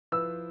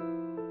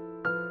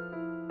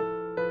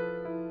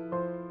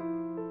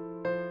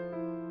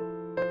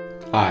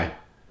Hi,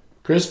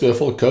 Chris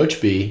Biffle,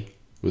 Coach B,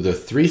 with a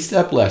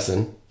 3-step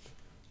lesson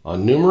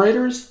on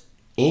numerators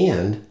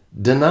and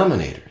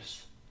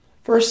denominators.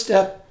 First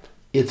step,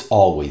 it's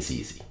always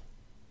easy.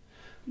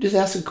 Just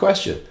ask a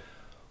question.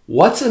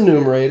 What's a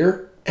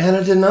numerator and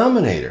a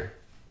denominator?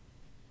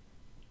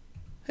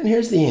 And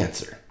here's the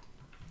answer.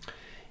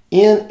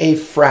 In a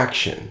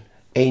fraction,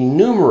 a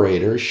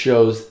numerator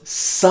shows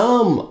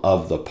some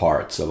of the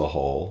parts of a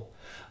whole.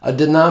 A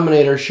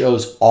denominator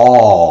shows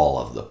all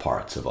of the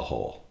parts of a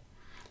whole.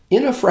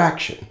 In a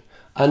fraction,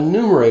 a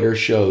numerator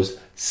shows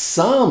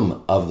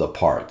some of the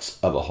parts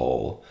of a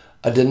whole.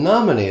 A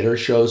denominator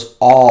shows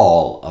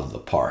all of the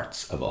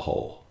parts of a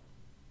whole.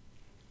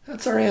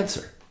 That's our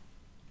answer.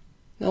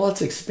 Now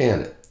let's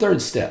expand it.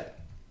 Third step.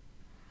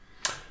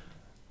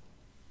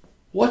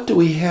 What do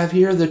we have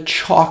here? The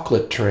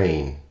chocolate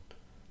train.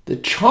 The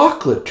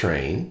chocolate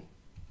train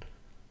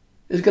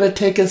is going to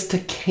take us to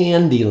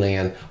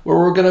Candyland, where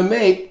we're going to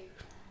make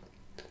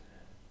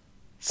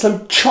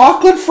some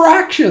chocolate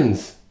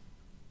fractions.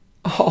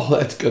 Oh,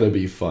 that's going to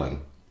be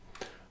fun.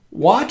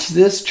 Watch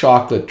this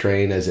chocolate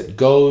train as it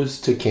goes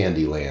to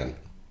Candyland.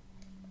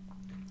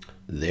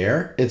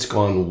 There, it's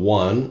gone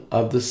one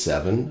of the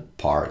 7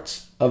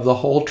 parts of the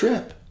whole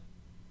trip.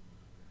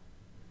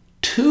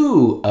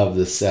 2 of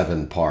the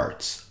 7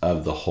 parts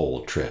of the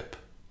whole trip.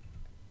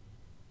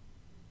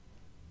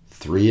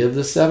 3 of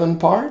the 7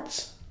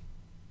 parts.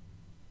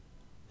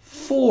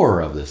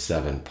 4 of the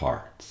 7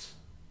 parts.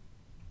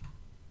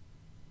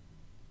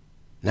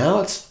 Now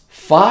it's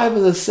 5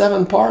 of the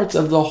 7 parts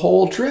of the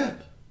whole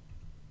trip.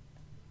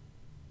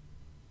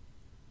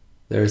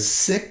 There's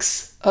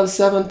 6 of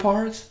 7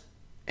 parts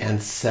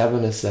and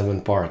 7 of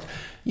 7 parts.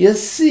 You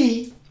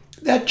see,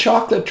 that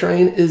chocolate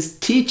train is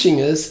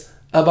teaching us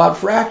about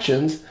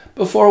fractions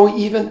before we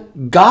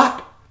even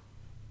got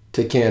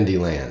to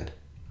Candyland.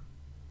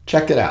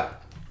 Check it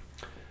out.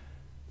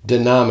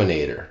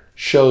 Denominator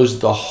shows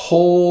the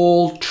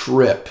whole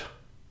trip.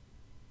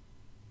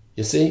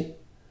 You see?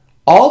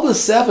 All the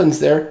 7s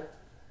there,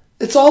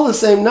 it's all the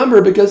same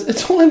number because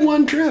it's only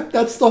one trip.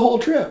 That's the whole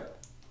trip.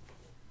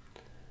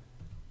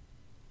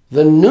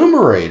 The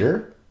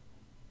numerator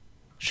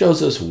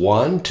shows us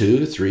 1,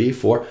 2, 3,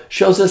 4,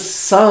 shows us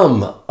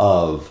some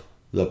of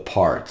the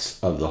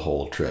parts of the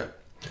whole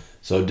trip.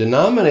 So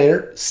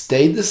denominator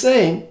stayed the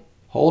same,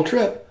 whole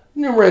trip.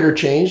 Numerator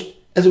changed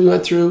as we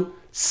went through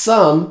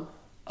some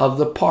of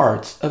the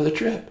parts of the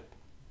trip.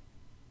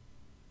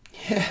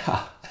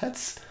 Yeah,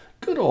 that's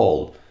good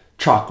old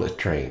chocolate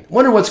train.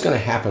 Wonder what's going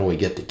to happen when we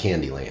get to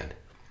Candyland.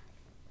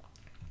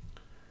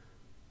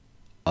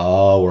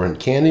 Oh, we're in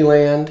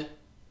Candyland.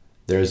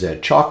 There's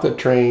that chocolate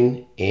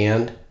train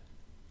and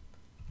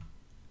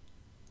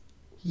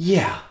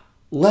yeah,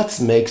 let's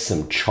make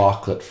some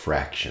chocolate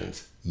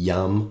fractions.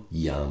 Yum,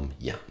 yum,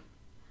 yum.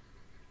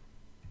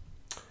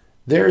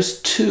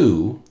 There's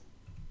 2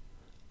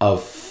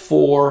 of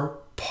 4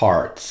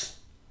 parts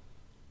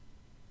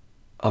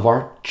of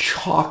our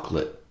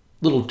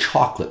little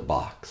chocolate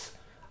box.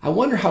 I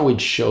wonder how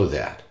we'd show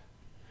that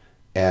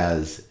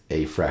as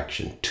a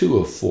fraction. 2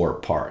 of 4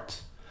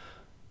 parts.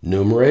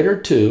 Numerator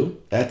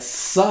 2, that's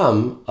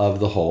sum of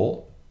the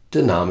whole.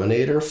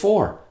 Denominator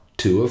 4,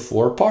 2 of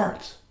 4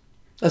 parts.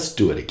 Let's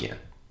do it again.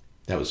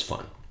 That was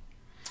fun.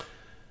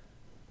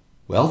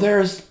 Well,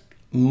 there's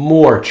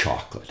more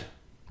chocolate.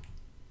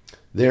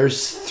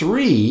 There's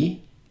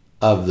 3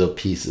 of the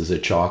pieces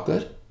of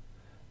chocolate.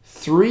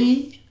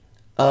 3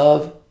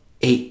 of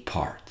 8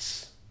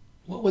 parts.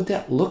 What would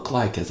that look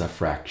like as a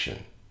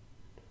fraction?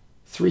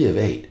 3 of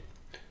 8.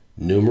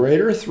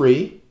 Numerator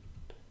 3,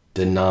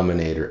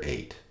 denominator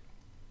 8.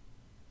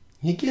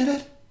 You get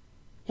it?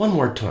 One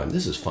more time.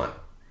 This is fun.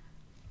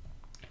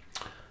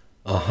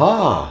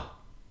 Aha!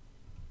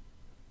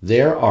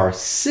 There are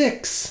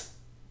 6.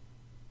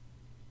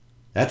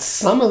 That's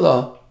some of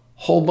the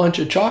whole bunch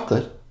of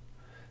chocolate.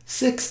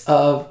 6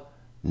 of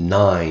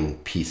 9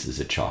 pieces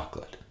of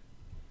chocolate.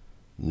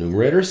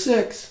 Numerator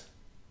 6.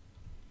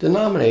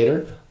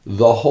 Denominator,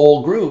 the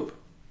whole group,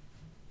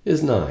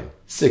 is 9.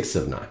 6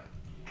 of 9.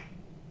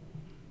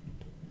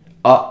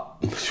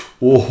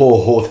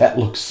 Whoa, that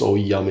looks so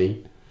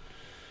yummy.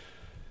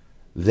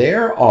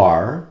 There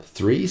are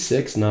 3,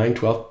 6, 9,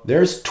 12.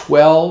 There's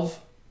 12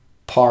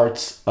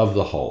 parts of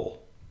the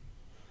whole.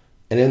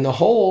 And in the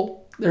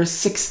whole, there's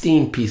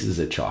 16 pieces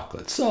of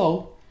chocolate.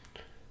 So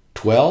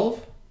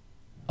 12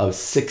 of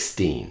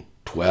 16.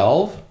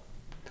 12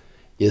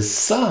 is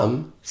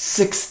sum,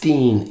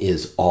 16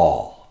 is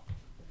all.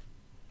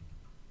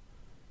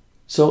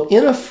 So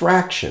in a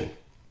fraction,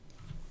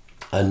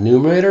 a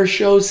numerator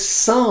shows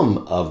some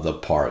of the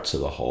parts of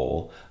the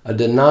whole. A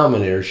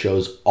denominator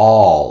shows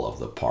all of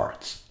the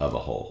parts of a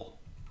whole.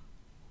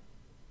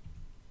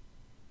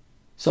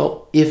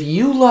 So if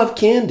you love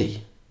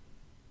candy,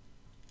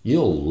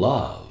 you'll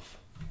love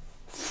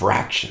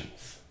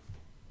fractions.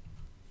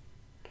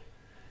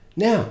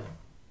 Now,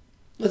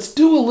 let's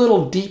do a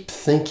little deep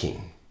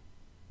thinking.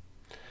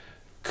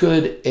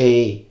 Could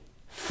a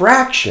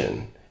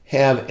fraction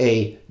have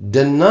a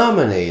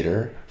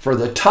denominator for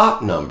the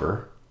top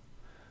number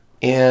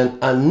and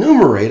a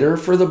numerator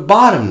for the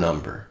bottom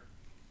number.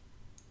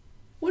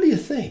 What do you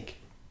think?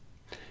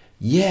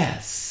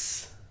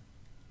 Yes.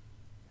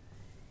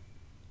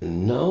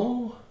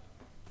 No?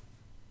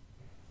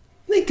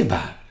 Think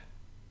about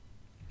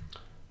it.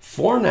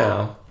 For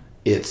now,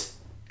 it's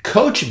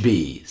Coach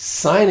B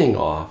signing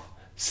off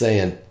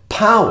saying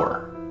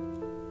power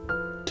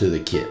to the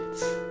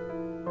kids.